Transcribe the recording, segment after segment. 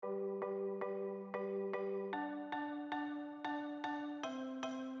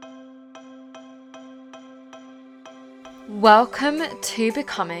Welcome to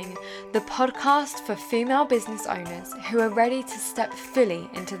Becoming, the podcast for female business owners who are ready to step fully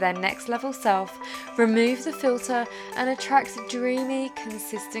into their next level self, remove the filter, and attract dreamy,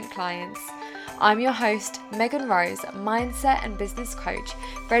 consistent clients. I'm your host, Megan Rose, mindset and business coach,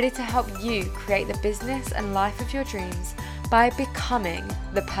 ready to help you create the business and life of your dreams by becoming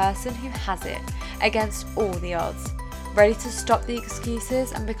the person who has it against all the odds. Ready to stop the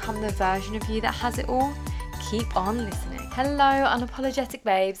excuses and become the version of you that has it all? Keep on listening. Hello, unapologetic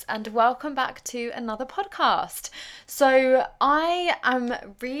babes, and welcome back to another podcast. So I am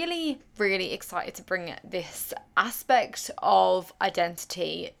really excited to bring this aspect of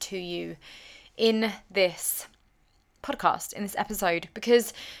identity to you in this podcast, in this episode,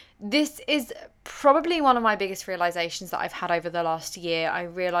 because this is probably one of my biggest realizations that I've had over the last year. I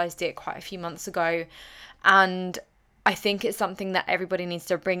realized it quite a few months ago, and I think it's something that everybody needs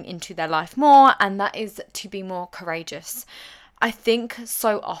to bring into their life more, and that is to be more courageous. I think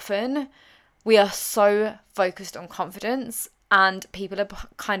so often we are so focused on confidence, and people are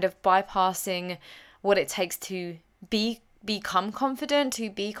kind of bypassing what it takes to become confident,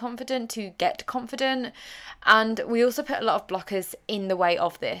 to be confident, to get confident, and we also put a lot of blockers in the way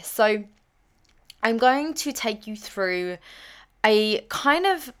of this. So I'm going to take you through a kind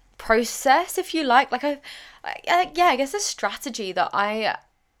of process, if you like I guess a strategy that I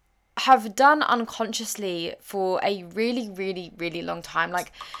have done unconsciously for a really long time.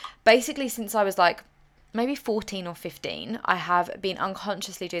 Like basically since I was like maybe 14 or 15, I have been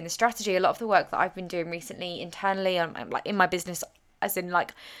unconsciously doing this strategy. A lot of the work that I've been doing recently internally and like in my business, as in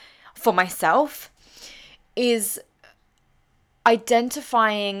like for myself, is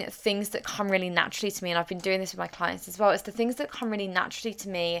identifying things that come really naturally to me. And I've been doing this with my clients as well. It's the things that come really naturally to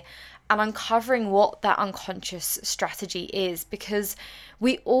me and uncovering what that unconscious strategy is, because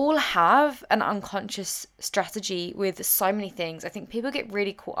we all have an unconscious strategy with so many things. I think people get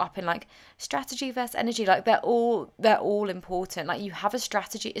really caught up in like strategy versus energy. Like they're all important. Like you have a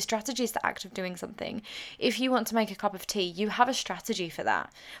strategy. A strategy is the act of doing something. If you want to make a cup of tea, you have a strategy for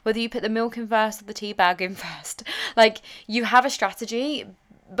that. Whether you put the milk in first or the tea bag in first, like you have a strategy,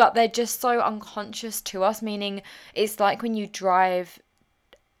 but they're just so unconscious to us, meaning it's like when you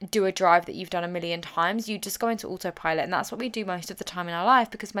do a drive that you've done a million times, you just go into autopilot. And that's what we do most of the time in our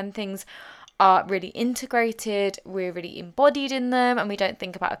life, because when things are really integrated, we're really embodied in them, and we don't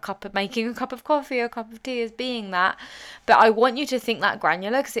think about making a cup of coffee or a cup of tea as being that. But I want you to think that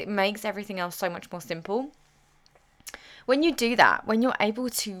granular, because it makes everything else so much more simple. When you do that, when you're able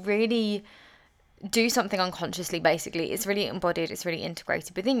to really do something unconsciously, basically, it's really embodied, it's really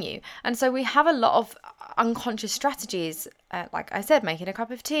integrated within you. And so we have a lot of unconscious strategies, like I said, making a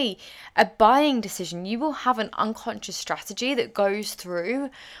cup of tea, a buying decision. You will have an unconscious strategy that goes through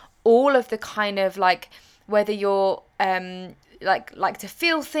all of the kind of like, whether you're like to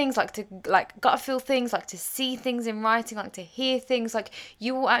feel things, like to gut feel things, like to see things in writing, like to hear things, like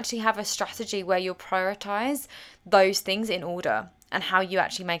you will actually have a strategy where you'll prioritize those things in order, and how you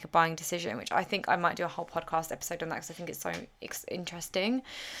actually make a buying decision, which I think I might do a whole podcast episode on that, because I think it's so interesting.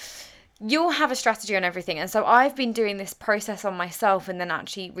 You'll have a strategy on everything. And so I've been doing this process on myself, and then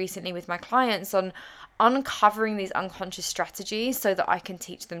actually recently with my clients, on uncovering these unconscious strategies so that I can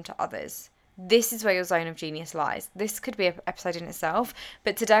teach them to others. This is where your zone of genius lies. This could be an episode in itself,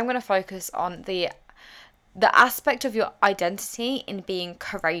 but today I'm going to focus on the aspect of your identity in being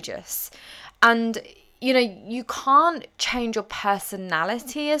courageous. And you know, you can't change your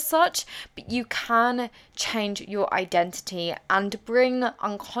personality as such, but you can change your identity and bring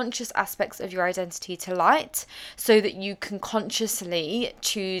unconscious aspects of your identity to light so that you can consciously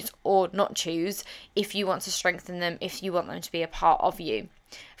choose or not choose if you want to strengthen them, if you want them to be a part of you.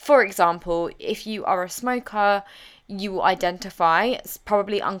 For example, if you are a smoker, you will identify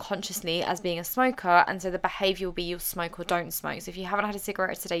probably unconsciously as being a smoker, and so the behavior will be you'll smoke or don't smoke. So if you haven't had a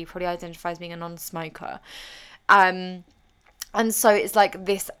cigarette today, you probably identify as being a non-smoker. And so it's like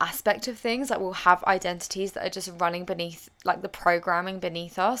this aspect of things that will have identities that are just running beneath, like the programming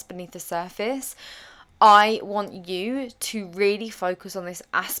beneath us, beneath the surface. I want you to really focus on this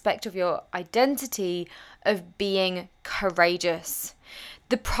aspect of your identity of being courageous.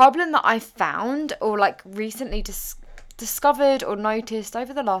 The problem that I found, or like recently discovered or noticed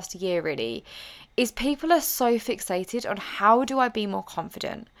over the last year really, is people are so fixated on how do I be more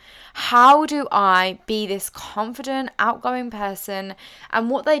confident? How do I be this confident, outgoing person? And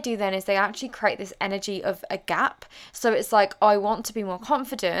what they do then is they actually create this energy of a gap. So it's like, oh, I want to be more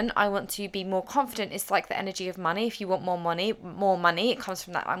confident. I want to be more confident. It's like the energy of money. If you want more money, it comes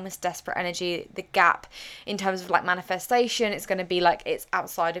from that almost desperate energy. The gap in terms of like manifestation, it's going to be like it's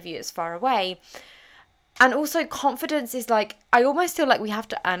outside of you, it's far away. And also confidence is like, I almost feel like we have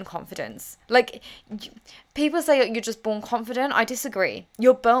to earn confidence. Like, people say you're just born confident. I disagree.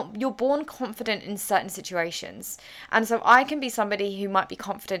 You're born confident in certain situations. And so I can be somebody who might be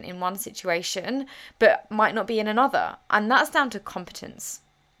confident in one situation, but might not be in another. And that's down to competence,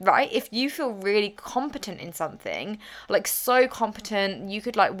 right? If you feel really competent in something, like so competent, you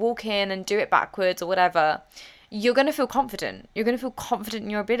could like walk in and do it backwards or whatever, you're going to feel confident. You're going to feel confident in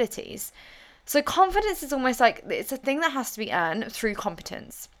your abilities. So confidence is almost like, it's a thing that has to be earned through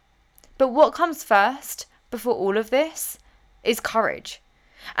competence. But what comes first before all of this is courage.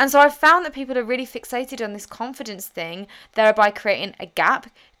 And so I've found that people are really fixated on this confidence thing, thereby creating a gap,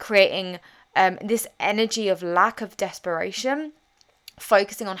 creating this energy of lack of desperation,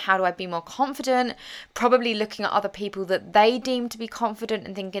 focusing on how do I be more confident, probably looking at other people that they deem to be confident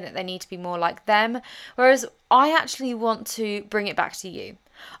and thinking that they need to be more like them. Whereas I actually want to bring it back to you.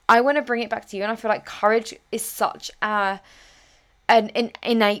 I want to bring it back to you, and I feel like courage is such an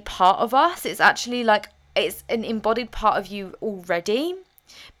innate part of us. It's actually like, it's an embodied part of you already,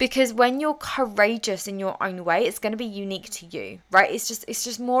 because when you're courageous in your own way, it's going to be unique to you, right? It's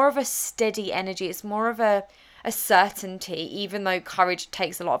just more of a steady energy. It's more of a certainty, even though courage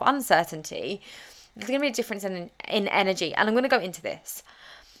takes a lot of uncertainty. There's going to be a difference in energy, and I'm going to go into this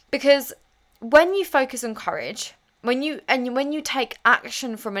because when you focus on courage, when you take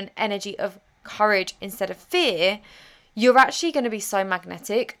action from an energy of courage instead of fear, you're actually going to be so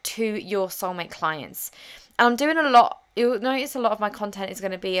magnetic to your soulmate clients. And I'm doing a lot, you'll notice a lot of my content is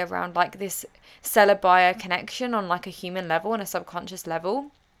going to be around like this seller-buyer connection on like a human level and a subconscious level.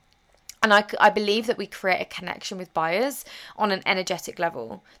 And I believe that we create a connection with buyers on an energetic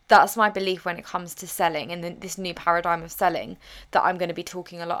level. That's my belief when it comes to selling and this new paradigm of selling that I'm going to be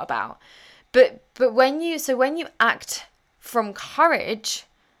talking a lot about. But when you act from courage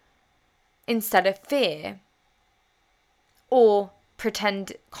instead of fear or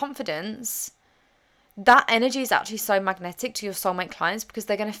pretend confidence, that energy is actually so magnetic to your soulmate clients because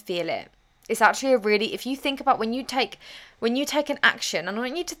they're going to feel it. It's actually if you think about when you take an action, and I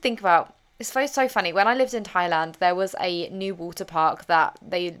want you to think about, it's so funny. When I lived in Thailand, there was a new water park that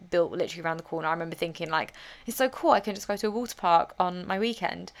they built literally around the corner. I remember thinking like, it's so cool, I can just go to a water park on my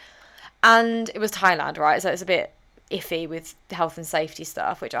weekend. And it was Thailand, right? So it's a bit iffy with health and safety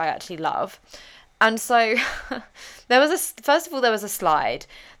stuff, which I actually love. And so there was a slide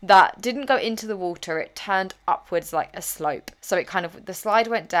that didn't go into the water. It turned upwards like a slope. So the slide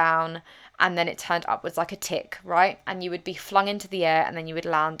went down and then it turned upwards like a tick, right? And you would be flung into the air and then you would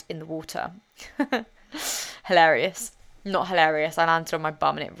land in the water. Hilarious. Not hilarious. I landed on my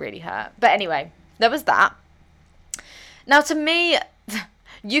bum and it really hurt. But anyway, there was that. Now to me,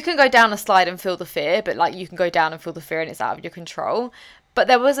 you can go down a slide and feel the fear, but like you can go down and feel the fear and it's out of your control. But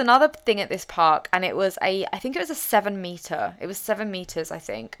there was another thing at this park, and it was I think it was a 7 meter. It was 7 meters, I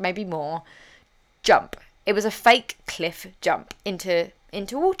think, maybe more, jump. It was a fake cliff jump into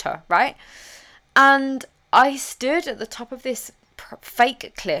water, right? And I stood at the top of this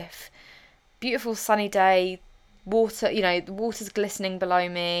fake cliff, beautiful sunny day, water, the water's glistening below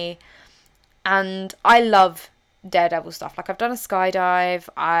me, and I love daredevil stuff. Like I've done a skydive,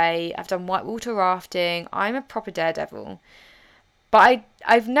 I've done whitewater rafting. I'm a proper daredevil. But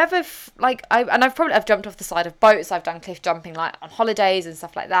I've never I've jumped off the side of boats. I've done cliff jumping like on holidays and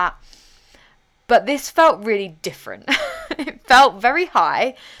stuff like that. But this felt really different. It felt very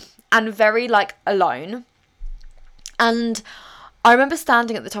high and very like alone. And I remember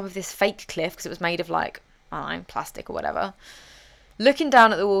standing at the top of this fake cliff because it was made of like, I don't know, plastic or whatever, looking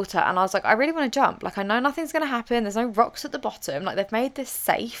down at the water, and I was like, I really want to jump. Like I know nothing's going to happen. There's no rocks at the bottom. Like they've made this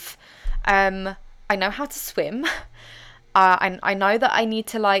safe. I know how to swim. I know that I need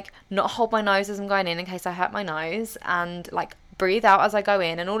to like not hold my nose as I'm going in case I hurt my nose, and like breathe out as I go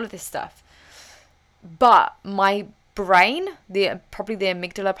in and all of this stuff. But my brain, probably the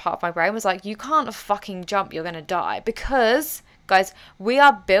amygdala part of my brain was like, you can't fucking jump, you're going to die. Because, guys, we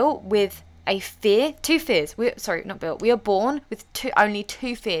are built with two fears. We are born with only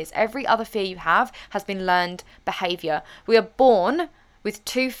two fears. Every other fear you have has been learned behaviour. We are born with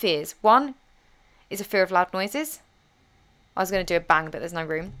two fears. One is a fear of loud noises. I was going to do a bang, but there's no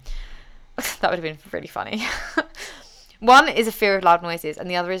room. That would have been really funny. One is a fear of loud noises, and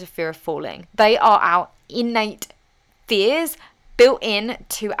the other is a fear of falling. They are our innate fears built in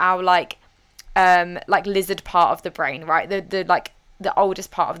to our like lizard part of the brain, right? The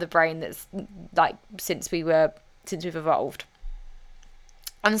oldest part of the brain that's like since we've evolved.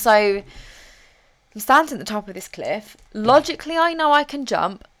 And so I'm standing at the top of this cliff. Logically, I know I can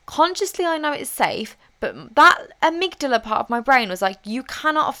jump. Consciously, I know it's safe. But that amygdala part of my brain was like, you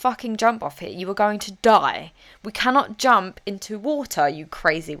cannot fucking jump off here. You are going to die. We cannot jump into water, you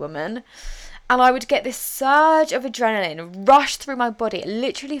crazy woman. And I would get this surge of adrenaline rush through my body. It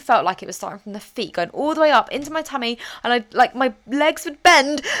literally felt like it was starting from the feet, going all the way up into my tummy. And my legs would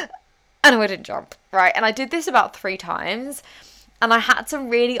bend and I wouldn't jump, right? And I did this about 3 times. And I had to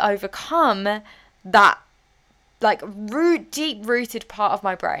really overcome that deep-rooted part of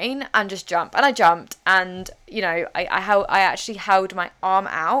my brain and just jump. And I jumped, and I actually held my arm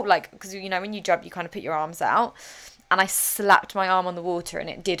out, because when you jump you kind of put your arms out, and I slapped my arm on the water and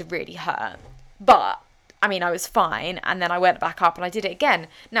it did really hurt, but I was fine. And then I went back up and I did it again.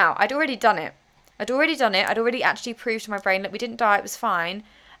 Now, I'd already done it. I'd already actually proved to my brain that we didn't die, it was fine.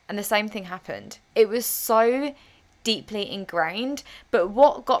 And the same thing happened. It was so deeply ingrained. But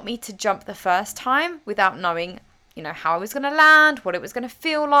what got me to jump the first time without knowing how I was going to land, what it was going to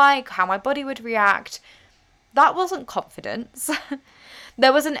feel like, how my body would react, that wasn't confidence.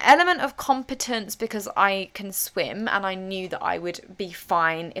 There was an element of competence because I can swim, and I knew that I would be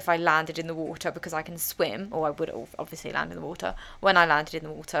fine if I landed in the water because I can swim, or I would obviously land in the water when I landed in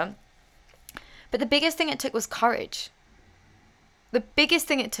the water. But the biggest thing it took was courage.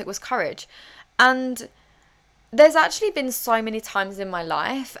 And there's actually been so many times in my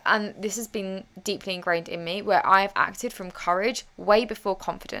life, and this has been deeply ingrained in me, where I've acted from courage way before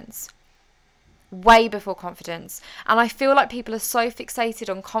confidence. And I feel like people are so fixated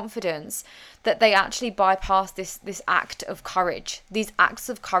on confidence that they actually bypass this act of courage, these acts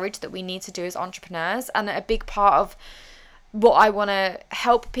of courage that we need to do as entrepreneurs. And a big part of what I want to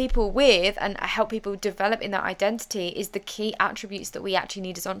help people with and help people develop in their identity is the key attributes that we actually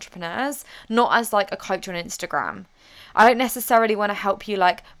need as entrepreneurs, not as a coach on Instagram. I don't necessarily want to help you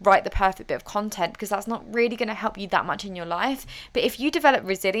write the perfect bit of content, because that's not really going to help you that much in your life. But if you develop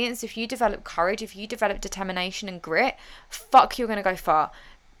resilience, if you develop courage, if you develop determination and grit, you're going to go far.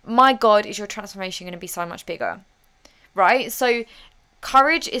 My God, is your transformation going to be so much bigger, right? So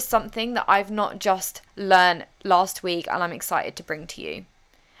courage is something that I've not just learned last week and I'm excited to bring to you.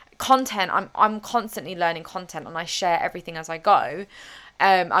 Content, I'm constantly learning content and I share everything as I go.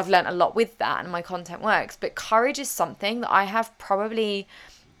 I've learned a lot with that and my content works. But courage is something that I have probably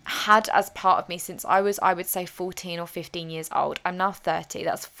had as part of me since I would say 14 or 15 years old. I'm now 30.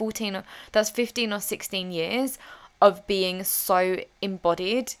 That's 15 or 16 years of being so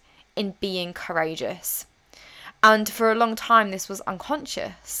embodied in being courageous. And for a long time, this was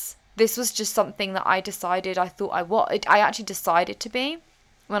unconscious. This was just something that I actually decided to be.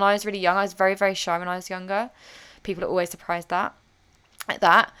 When I was really young, I was very, very shy when I was younger. People are always surprised at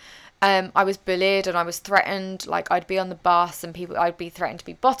that. I was bullied and I was threatened. I'd be on the bus and I'd be threatened to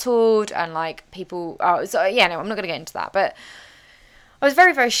be bottled and I'm not going to get into that. But I was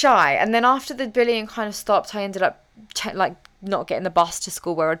very, very shy. And then after the bullying kind of stopped, I ended up not getting the bus to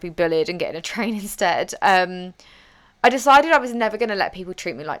school where I'd be bullied and getting a train instead. I decided I was never going to let people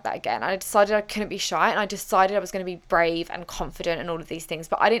treat me like that again. I decided I couldn't be shy, and I decided I was going to be brave and confident and all of these things,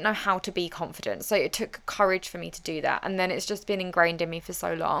 but I didn't know how to be confident. So it took courage for me to do that. And then it's just been ingrained in me for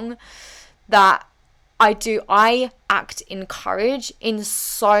so long that I act in courage in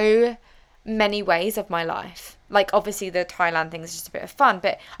so many ways of my life. Obviously the Thailand thing is just a bit of fun,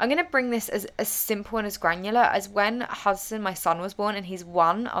 but I'm going to bring this as simple and as granular as when Hudson, my son, was born, and he's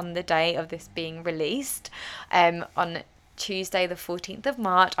 1 on the day of this being released, on Tuesday the 14th of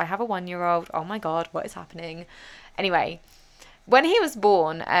March. I have a 1-year-old. Oh my God, what is happening? Anyway, when he was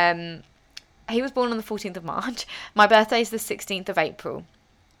born on the 14th of March. My birthday is the 16th of April,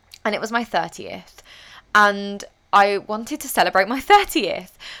 and it was my 30th, and I wanted to celebrate my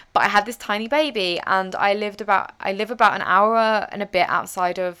 30th, but I had this tiny baby, and I live about an hour and a bit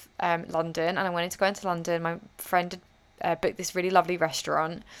outside of London, and I wanted to go into London. My friend had booked this really lovely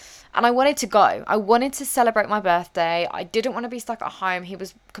restaurant, and I wanted to go. I wanted to celebrate my birthday. I didn't want to be stuck at home. He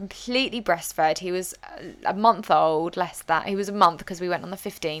was completely breastfed. He was a month old, less than that. He was a month because we went on the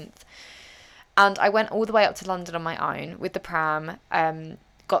 15th, and I went all the way up to London on my own with the pram.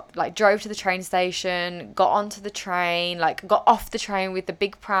 Drove to the train station, got onto the train, got off the train with the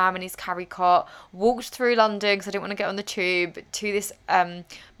big pram and his carry cot, walked through London because I didn't want to get on the tube, to this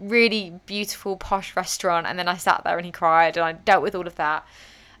really beautiful posh restaurant, and then I sat there and he cried and I dealt with all of that.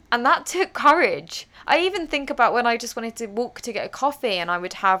 And that took courage. I even think about when I just wanted to walk to get a coffee and I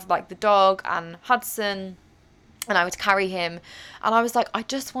would have the dog and Hudson, and I would carry him, and I was like, I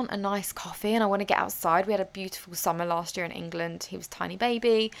just want a nice coffee and I want to get outside. We had a beautiful summer last year in England. He was a tiny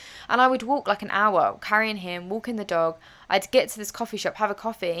baby, and I would walk an hour carrying him, walking the dog. I'd get to this coffee shop, have a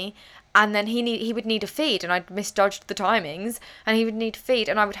coffee, and then he would need a feed, and I'd misjudged the timings, and he would need feed,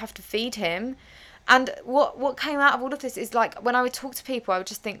 and I would have to feed him. And what came out of all of this is like, when I would talk to people, I would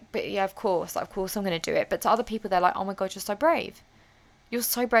just think, but yeah, of course I'm going to do it. But to other people, they're like, oh my God, you're so brave. You're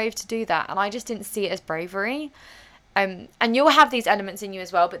so brave to do that. And I just didn't see it as bravery. And you'll have these elements in you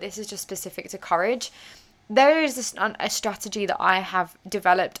as well, but this is just specific to courage. There is a strategy that I have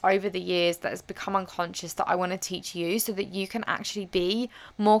developed over the years that has become unconscious that I want to teach you so that you can actually be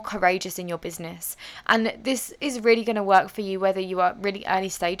more courageous in your business. And this is really going to work for you whether you are really early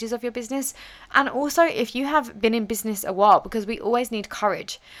stages of your business, and also if you have been in business a while, because we always need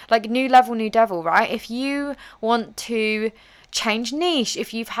courage. Like, new level, new devil, right? If you want to change niche,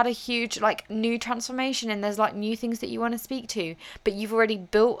 if you've had a huge like new transformation and there's like new things that you want to speak to, but you've already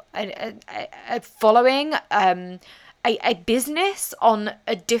built a following, a business on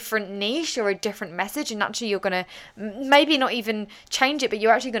a different niche or a different message, and actually you're going to maybe not even change it, but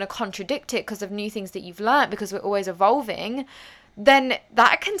you're actually going to contradict it because of new things that you've learned, because we're always evolving, then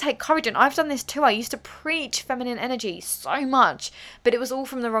that can take courage. And I've done this too. I used to preach feminine energy so much, but it was all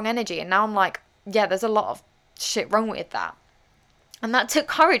from the wrong energy. And now I'm like, yeah, there's a lot of shit wrong with that. And that took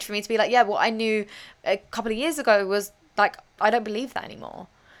courage for me to be like, yeah, what I knew a couple of years ago was like, I don't believe that anymore.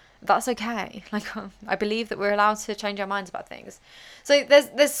 That's okay. Like, I believe that we're allowed to change our minds about things. So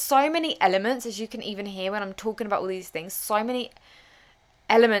there's so many elements, as you can even hear when I'm talking about all these things, so many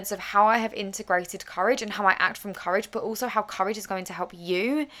elements of how I have integrated courage and how I act from courage, but also how courage is going to help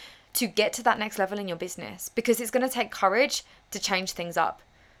you to get to that next level in your business, because it's going to take courage to change things up.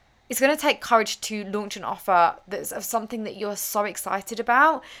 It's going to take courage to launch an offer that's of something that you're so excited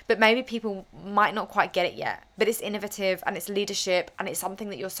about, but maybe people might not quite get it yet. But it's innovative and it's leadership and it's something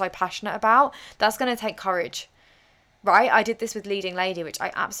that you're so passionate about. That's going to take courage, right? I did this with Leading Lady, which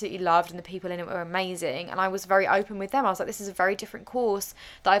I absolutely loved, and the people in it were amazing. And I was very open with them. I was like, this is a very different course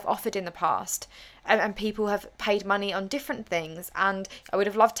that I've offered in the past. And people have paid money on different things. And I would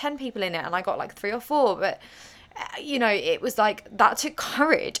have loved 10 people in it, and I got like 3 or 4, but you know, it was like, that took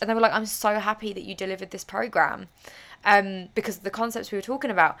courage. And they were like, I'm so happy that you delivered this program, because of the concepts we were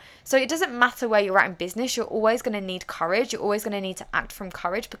talking about. So it doesn't matter where you're at in business, you're always going to need courage. You're always going to need to act from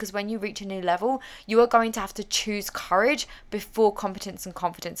courage, because when you reach a new level, you are going to have to choose courage before competence and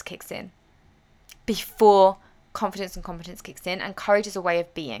confidence kicks in. Before confidence and competence kicks in. And courage is a way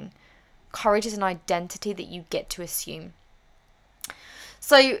of being. Courage is an identity that you get to assume.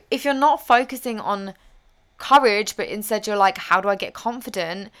 So if you're not focusing on courage, but instead you're like, how do I get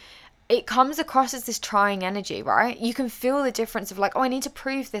confident? It comes across as this trying energy, right? You can feel the difference of like, oh, I need to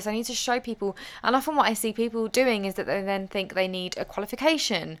prove this, I need to show people. And often what I see people doing is that they then think they need a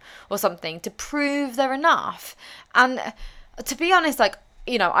qualification or something to prove they're enough. And to be honest, like,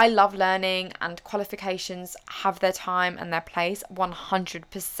 you know, I love learning, and qualifications have their time and their place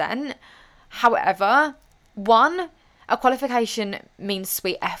 100%. However, a qualification means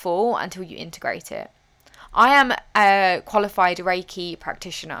sweet F all until you integrate it. I am a qualified Reiki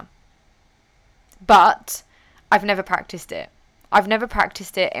practitioner, but I've never practiced it. I've never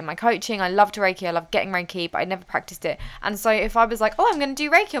practiced it in my coaching. I loved Reiki. I love getting Reiki, but I never practiced it. And so if I was like, oh, I'm going to do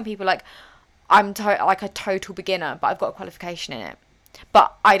Reiki on people, like, I'm like a total beginner, but I've got a qualification in it.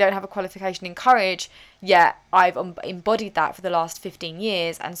 But I don't have a qualification in courage, yet I've embodied that for the last 15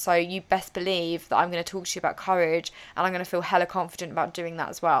 years. And so you best believe that I'm going to talk to you about courage, and I'm going to feel hella confident about doing that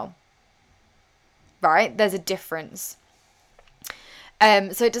as well. Right? There's a difference.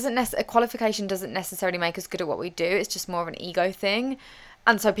 So it doesn't a qualification doesn't necessarily make us good at what we do. It's just more of an ego thing.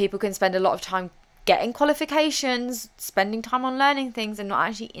 And so people can spend a lot of time getting qualifications, spending time on learning things, and not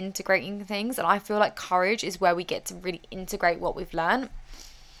actually integrating things. And I feel like courage is where we get to really integrate what we've learned.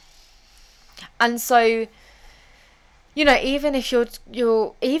 And so, you know, even if you're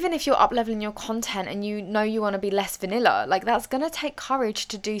up leveling your content and you know you want to be less vanilla, like, that's going to take courage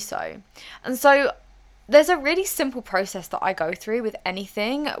to do so. And so there's a really simple process that I go through with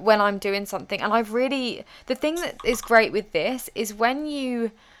anything when I'm doing something. And the thing that is great with this is when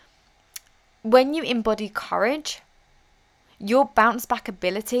you embody courage, your bounce back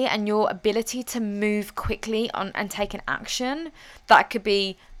ability and your ability to move quickly on and take an action, that could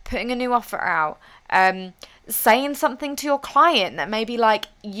be putting a new offer out, saying something to your client that maybe like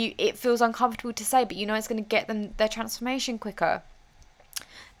it feels uncomfortable to say, but you know it's going to get them their transformation quicker.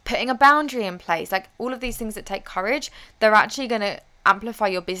 Putting a boundary in place, like all of these things that take courage, they're actually going to amplify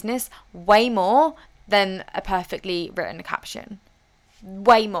your business way more than a perfectly written caption.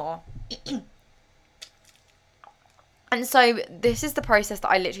 Way more. And so this is the process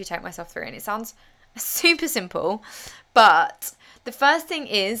that I literally take myself through, and it sounds super simple, but the first thing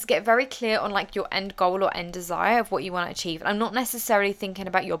is get very clear on like your end goal or end desire of what you want to achieve. And I'm not necessarily thinking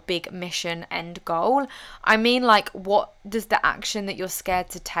about your big mission end goal. I mean, like, what does the action that you're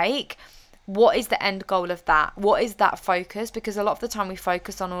scared to take, what is the end goal of that? What is that focus? Because a lot of the time we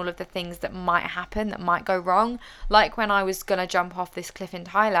focus on all of the things that might happen, that might go wrong. Like when I was going to jump off this cliff in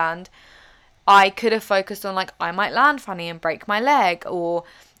Thailand, I could have focused on like, I might land funny and break my leg, or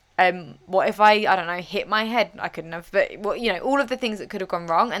what if I don't know, hit my head? I couldn't have, but all of the things that could have gone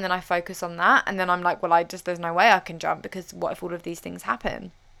wrong, and then I focus on that, and then I'm like, well, there's no way I can jump, because what if all of these things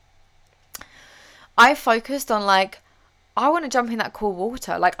happen? I focused on like, I want to jump in that cool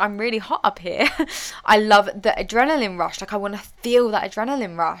water. Like, I'm really hot up here. I love the adrenaline rush. Like, I want to feel that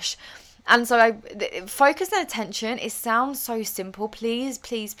adrenaline rush. And so focus and attention, it sounds so simple. Please,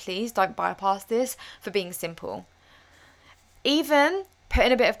 please, please don't bypass this for being simple. Even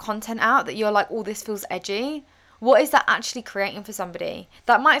putting a bit of content out that you're like, oh, this feels edgy. What is that actually creating for somebody?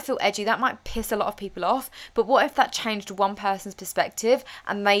 That might feel edgy, that might piss a lot of people off, but what if that changed one person's perspective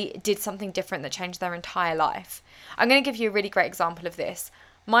and they did something different that changed their entire life? I'm going to give you a really great example of this.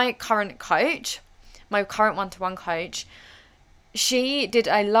 My current one-to-one coach, she did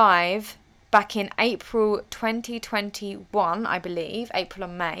a live back in April 2021, I believe, April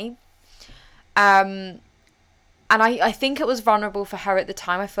or May. And I think it was vulnerable for her at the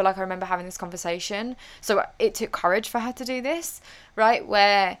time. I feel like I remember having this conversation. So it took courage for her to do this, right?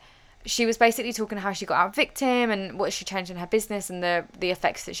 Where she was basically talking how she got out victim and what she changed in her business and the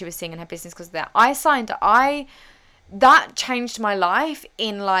effects that she was seeing in her business because of that. That changed my life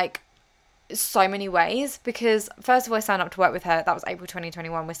in like so many ways, because first of all, I signed up to work with her. That was April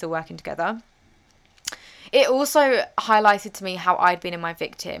 2021. We're still working together. It also highlighted to me how I'd been in my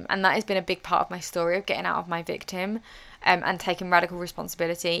victim, and that has been a big part of my story of getting out of my victim and taking radical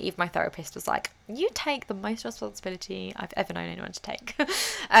responsibility. Even my therapist was like, you take the most responsibility I've ever known anyone to take.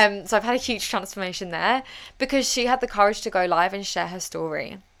 So I've had a huge transformation there because she had the courage to go live and share her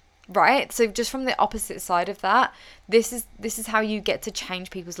story. Right? So just from the opposite side of that, this is how you get to change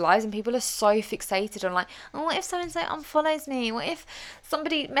people's lives. And people are so fixated on like, oh, what if so-and-so unfollows me? What if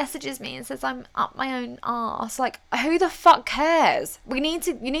somebody messages me and says I'm up my own arse? Like, who the fuck cares? You need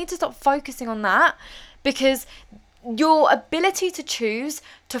to stop focusing on that, because your ability to choose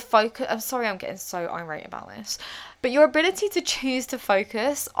to focus, I'm sorry I'm getting so irate about this, but your ability to choose to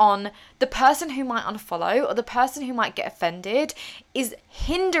focus on the person who might unfollow or the person who might get offended is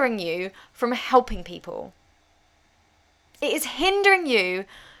hindering you from helping people. It is hindering you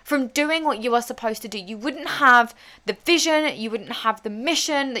from doing what you are supposed to do. You wouldn't have the vision, you wouldn't have the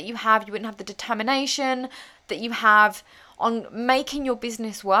mission that you have, you wouldn't have the determination that you have on making your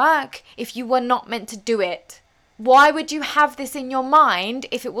business work if you were not meant to do it. Why would you have this in your mind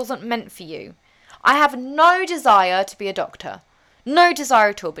if it wasn't meant for you? I have no desire to be a doctor. No desire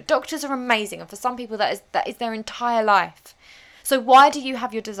at all. But doctors are amazing. And for some people, that is their entire life. So why do you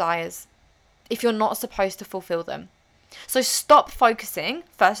have your desires if you're not supposed to fulfill them? So stop focusing,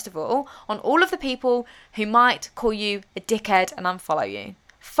 first of all, on all of the people who might call you a dickhead and unfollow you.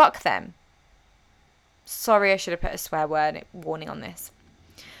 Fuck them. Sorry, I should have put a swear word warning on this.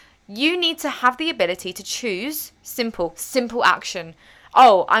 You need to have the ability to choose simple action.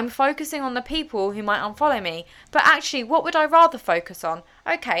 Oh, I'm focusing on the people who might unfollow me. But actually, what would I rather focus on?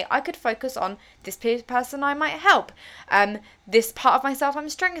 Okay, I could focus on this person I might help. This part of myself I'm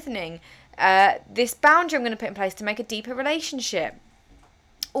strengthening. This boundary I'm going to put in place to make a deeper relationship.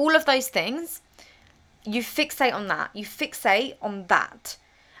 All of those things, you fixate on that. You fixate on that.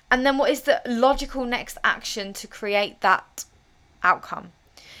 And then what is the logical next action to create that outcome?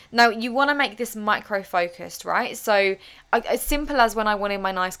 Now, you want to make this micro-focused, right? So, as simple as when I wanted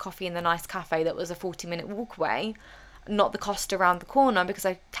my nice coffee in the nice cafe that was a 40-minute walk away, not the Costa around the corner, because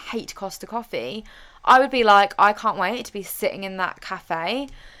I hate Costa coffee, I would be like, I can't wait to be sitting in that cafe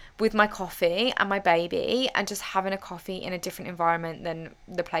with my coffee and my baby and just having a coffee in a different environment than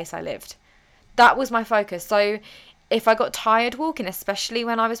the place I lived. That was my focus. So, if I got tired walking, especially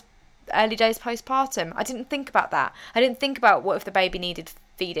when I was early days postpartum, I didn't think about that. I didn't think about what if the baby needed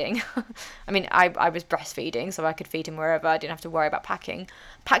feeding. I mean, I was breastfeeding, so I could feed him wherever. I didn't have to worry about packing.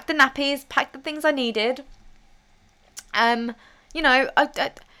 Pack the nappies, pack the things I needed. I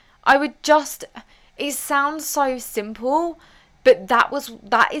would just, it sounds so simple, but that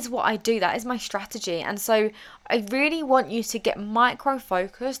is what I do. That is my strategy. And so I really want you to get micro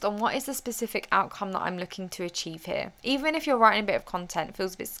focused on what is the specific outcome that I'm looking to achieve here. Even if you're writing a bit of content, it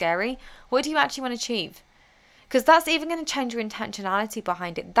feels a bit scary. What do you actually want to achieve? Because that's even going to change your intentionality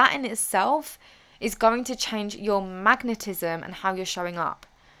behind it. That in itself is going to change your magnetism and how you're showing up.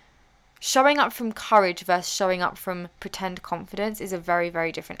 Showing up from courage versus showing up from pretend confidence is a very,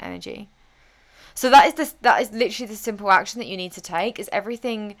 very different energy. So that is literally the simple action that you need to take. Is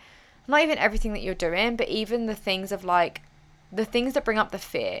everything, not even everything that you're doing, but even the things of like the things that bring up the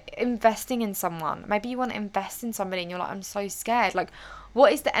fear, investing in someone. Maybe you want to invest in somebody and you're like, I'm so scared. Like,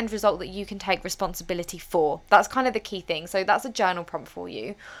 what is the end result that you can take responsibility for? That's kind of the key thing. So that's a journal prompt for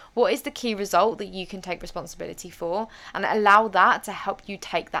you. What is the key result that you can take responsibility for? And allow that to help you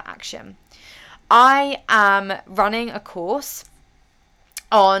take that action. I am running a course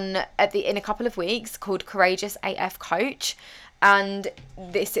in a couple of weeks called Courageous AF Coach. And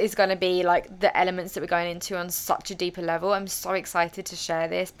this is going to be like the elements that we're going into on such a deeper level. I'm so excited to share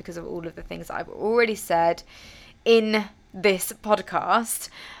this because of all of the things that I've already said in this podcast.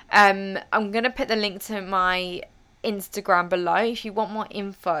 I'm going to put the link to my Instagram below. If you want more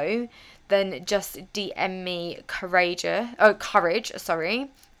info, then just DM me courage.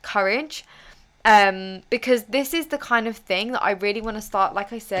 Because this is the kind of thing that I really want to start.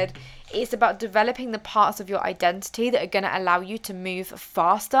 Like I said, it's about developing the parts of your identity that are going to allow you to move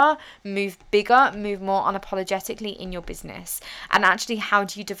faster, move bigger, move more unapologetically in your business. And actually, how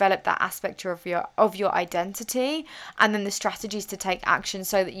do you develop that aspect of your identity, and then the strategies to take action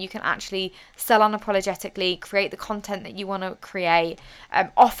so that you can actually sell unapologetically, create the content that you want to create,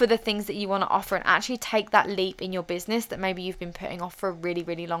 offer the things that you want to offer, and actually take that leap in your business that maybe you've been putting off for a really,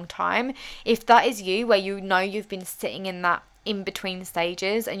 really long time. If that is you, where you know you've been sitting in that in between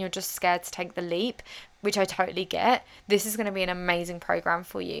stages and you're just scared to take the leap, which I totally get, this is going to be an amazing program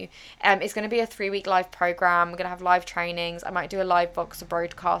for you. It's going to be a 3-week live program. We're going to have live trainings. I might do a live Voxer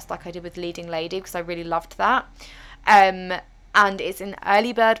broadcast like I did with Leading Lady, because I really loved that. And it's an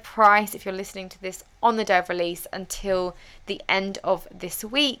early bird price if you're listening to this on the day of release until the end of this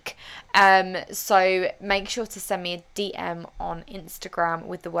week. So make sure to send me a DM on Instagram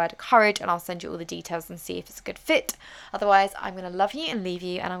with the word courage, and I'll send you all the details and see if it's a good fit. Otherwise, I'm going to love you and leave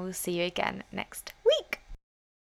you, and I will see you again next week.